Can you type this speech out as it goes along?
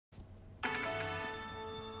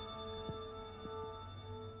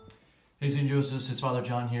Hey, St. Joseph's, it's Father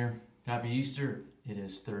John here. Happy Easter. It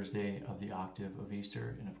is Thursday of the octave of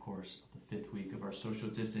Easter, and of course, the fifth week of our social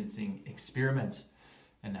distancing experiment.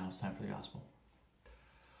 And now it's time for the Gospel.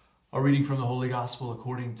 A reading from the Holy Gospel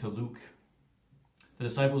according to Luke. The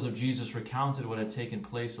disciples of Jesus recounted what had taken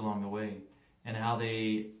place along the way, and how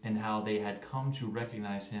they had come to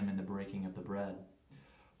recognize him in the breaking of the bread.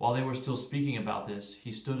 While they were still speaking about this,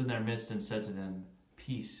 he stood in their midst and said to them,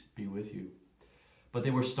 "Peace be with you." But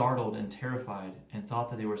they were startled and terrified and thought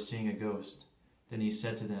that they were seeing a ghost. Then he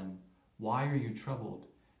said to them, "Why are you troubled?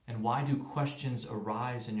 And why do questions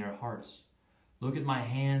arise in your hearts? Look at my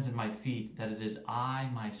hands and my feet, that it is I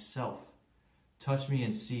myself. Touch me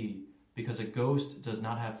and see, because a ghost does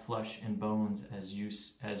not have flesh and bones as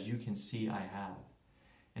you can see I have."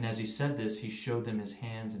 And as he said this, he showed them his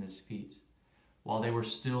hands and his feet. While they were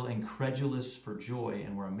still incredulous for joy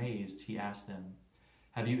and were amazed, he asked them,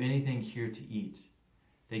 "Have you anything here to eat?"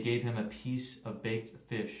 They gave him a piece of baked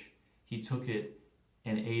fish. He took it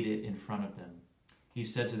and ate it in front of them. He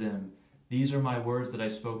said to them, "These are my words that I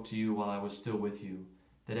spoke to you while I was still with you,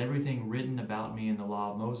 that everything written about me in the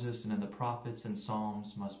law of Moses and in the prophets and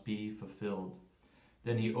Psalms must be fulfilled."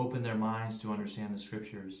 Then he opened their minds to understand the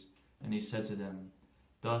scriptures, and he said to them,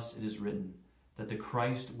 "Thus it is written, that the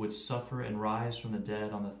Christ would suffer and rise from the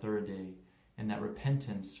dead on the third day, and that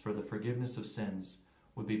repentance for the forgiveness of sins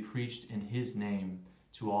would be preached in his name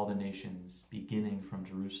to all the nations, beginning from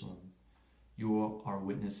Jerusalem. You are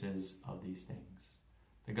witnesses of these things."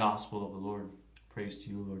 The Gospel of the Lord. Praise to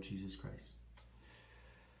you, Lord Jesus Christ.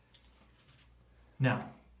 Now,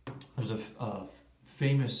 there's a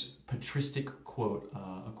famous patristic quote,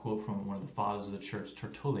 a quote from one of the fathers of the church,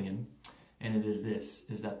 Tertullian, and it is this,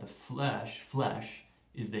 is that the flesh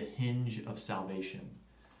is the hinge of salvation.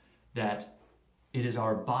 That it is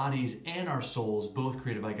our bodies and our souls, both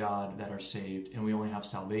created by God, that are saved, and we only have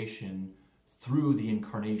salvation through the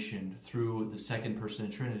incarnation, through the second person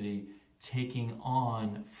of the Trinity, taking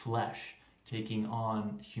on flesh, taking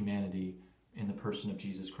on humanity in the person of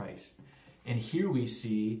Jesus Christ. And here we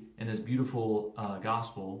see, in this beautiful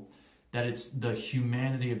gospel, that it's the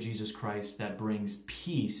humanity of Jesus Christ that brings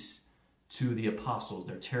peace to the apostles.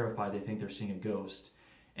 They're terrified, they think they're seeing a ghost.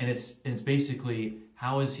 And it's basically,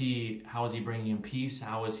 how is he bringing them peace?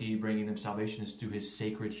 How is he bringing them salvation? It's through his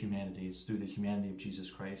sacred humanity. It's through the humanity of Jesus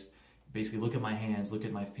Christ. Basically, look at my hands, look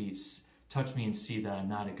at my feet, touch me and see that I'm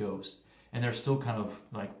not a ghost. And they're still kind of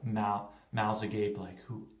like mouths agape, like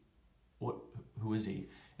who is he?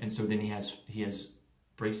 And so then he has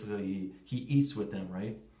basically he eats with them,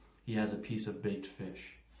 right? He has a piece of baked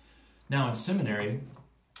fish. Now in seminary,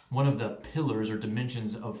 one of the pillars or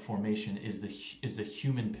dimensions of formation is the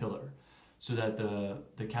human pillar, so that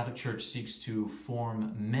the Catholic Church seeks to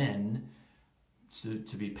form men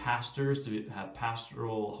to be pastors, to have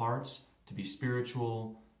pastoral hearts, to be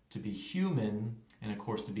spiritual, to be human, and of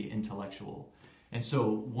course to be intellectual. And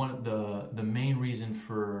so one of the main reason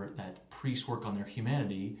for that priests work on their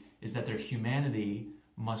humanity is that their humanity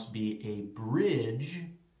must be a bridge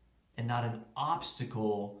and not an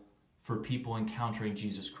obstacle for people encountering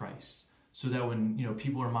Jesus Christ. So that when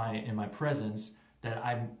people are in my presence, that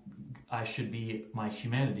my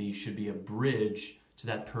humanity should be a bridge to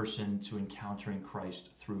that person to encountering Christ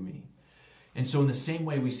through me. And so in the same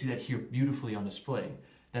way, we see that here beautifully on display,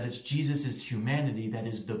 that it's Jesus's humanity that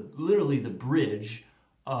is literally the bridge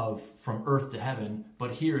from earth to heaven,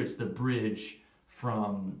 but here it's the bridge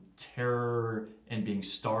from terror and being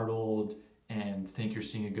startled and think you're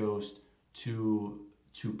seeing a ghost to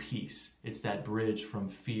peace. It's that bridge from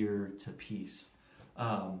fear to peace.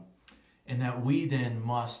 And that we then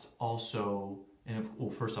must also,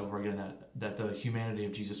 first off, we're getting that the humanity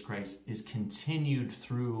of Jesus Christ is continued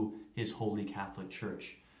through his holy Catholic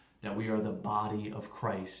Church, that we are the body of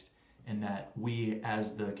Christ, and that we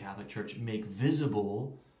as the Catholic Church make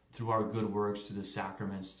visible through our good works, through the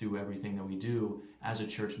sacraments, through everything that we do as a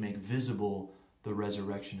church, make visible the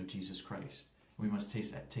resurrection of Jesus Christ. We must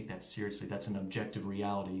take that seriously. That's an objective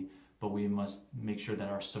reality, but we must make sure that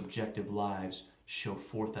our subjective lives show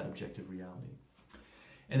forth that objective reality.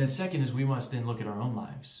 And then second is we must then look at our own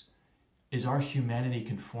lives. Is our humanity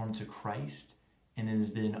conformed to Christ, and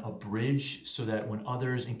is then a bridge so that when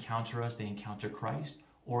others encounter us, they encounter Christ?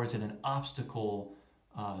 Or is it an obstacle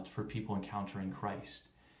for people encountering Christ?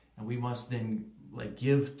 And we must then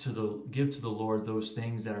give to the Lord those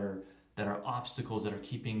things that are obstacles that are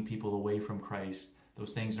keeping people away from Christ,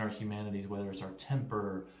 those things in our humanity, whether it's our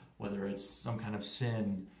temper, whether it's some kind of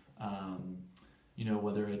sin,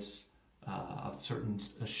 whether it's a certain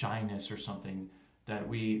shyness or something, that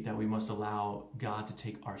we must allow God to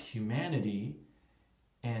take our humanity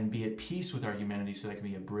and be at peace with our humanity so that can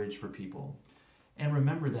be a bridge for people. And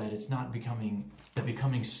remember that it's not becoming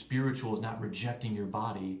spiritual is not rejecting your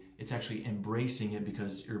body. It's actually embracing it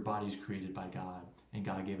because your body is created by God and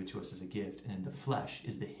God gave it to us as a gift. And the flesh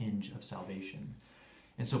is the hinge of salvation.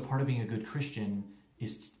 And so part of being a good Christian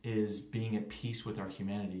is being at peace with our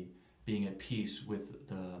humanity, being at peace with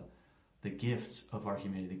the gifts of our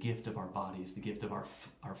humanity, the gift of our bodies, the gift of our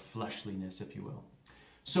fleshliness, if you will.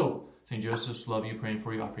 So, St. Joseph's, love you, praying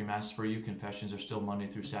for you, offering Mass for you. Confessions are still Monday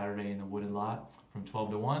through Saturday in the Wooded Lot from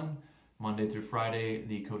 12 to 1. Monday through Friday,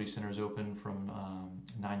 the Cody Center is open from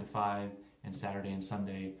 9 to 5. And Saturday and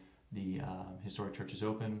Sunday, the Historic Church is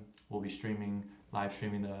open. We'll be live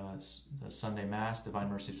streaming the Sunday Mass, Divine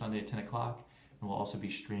Mercy Sunday at 10 o'clock. And we'll also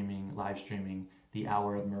be live streaming the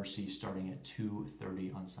Hour of Mercy starting at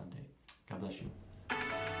 2:30 on Sunday. God bless you.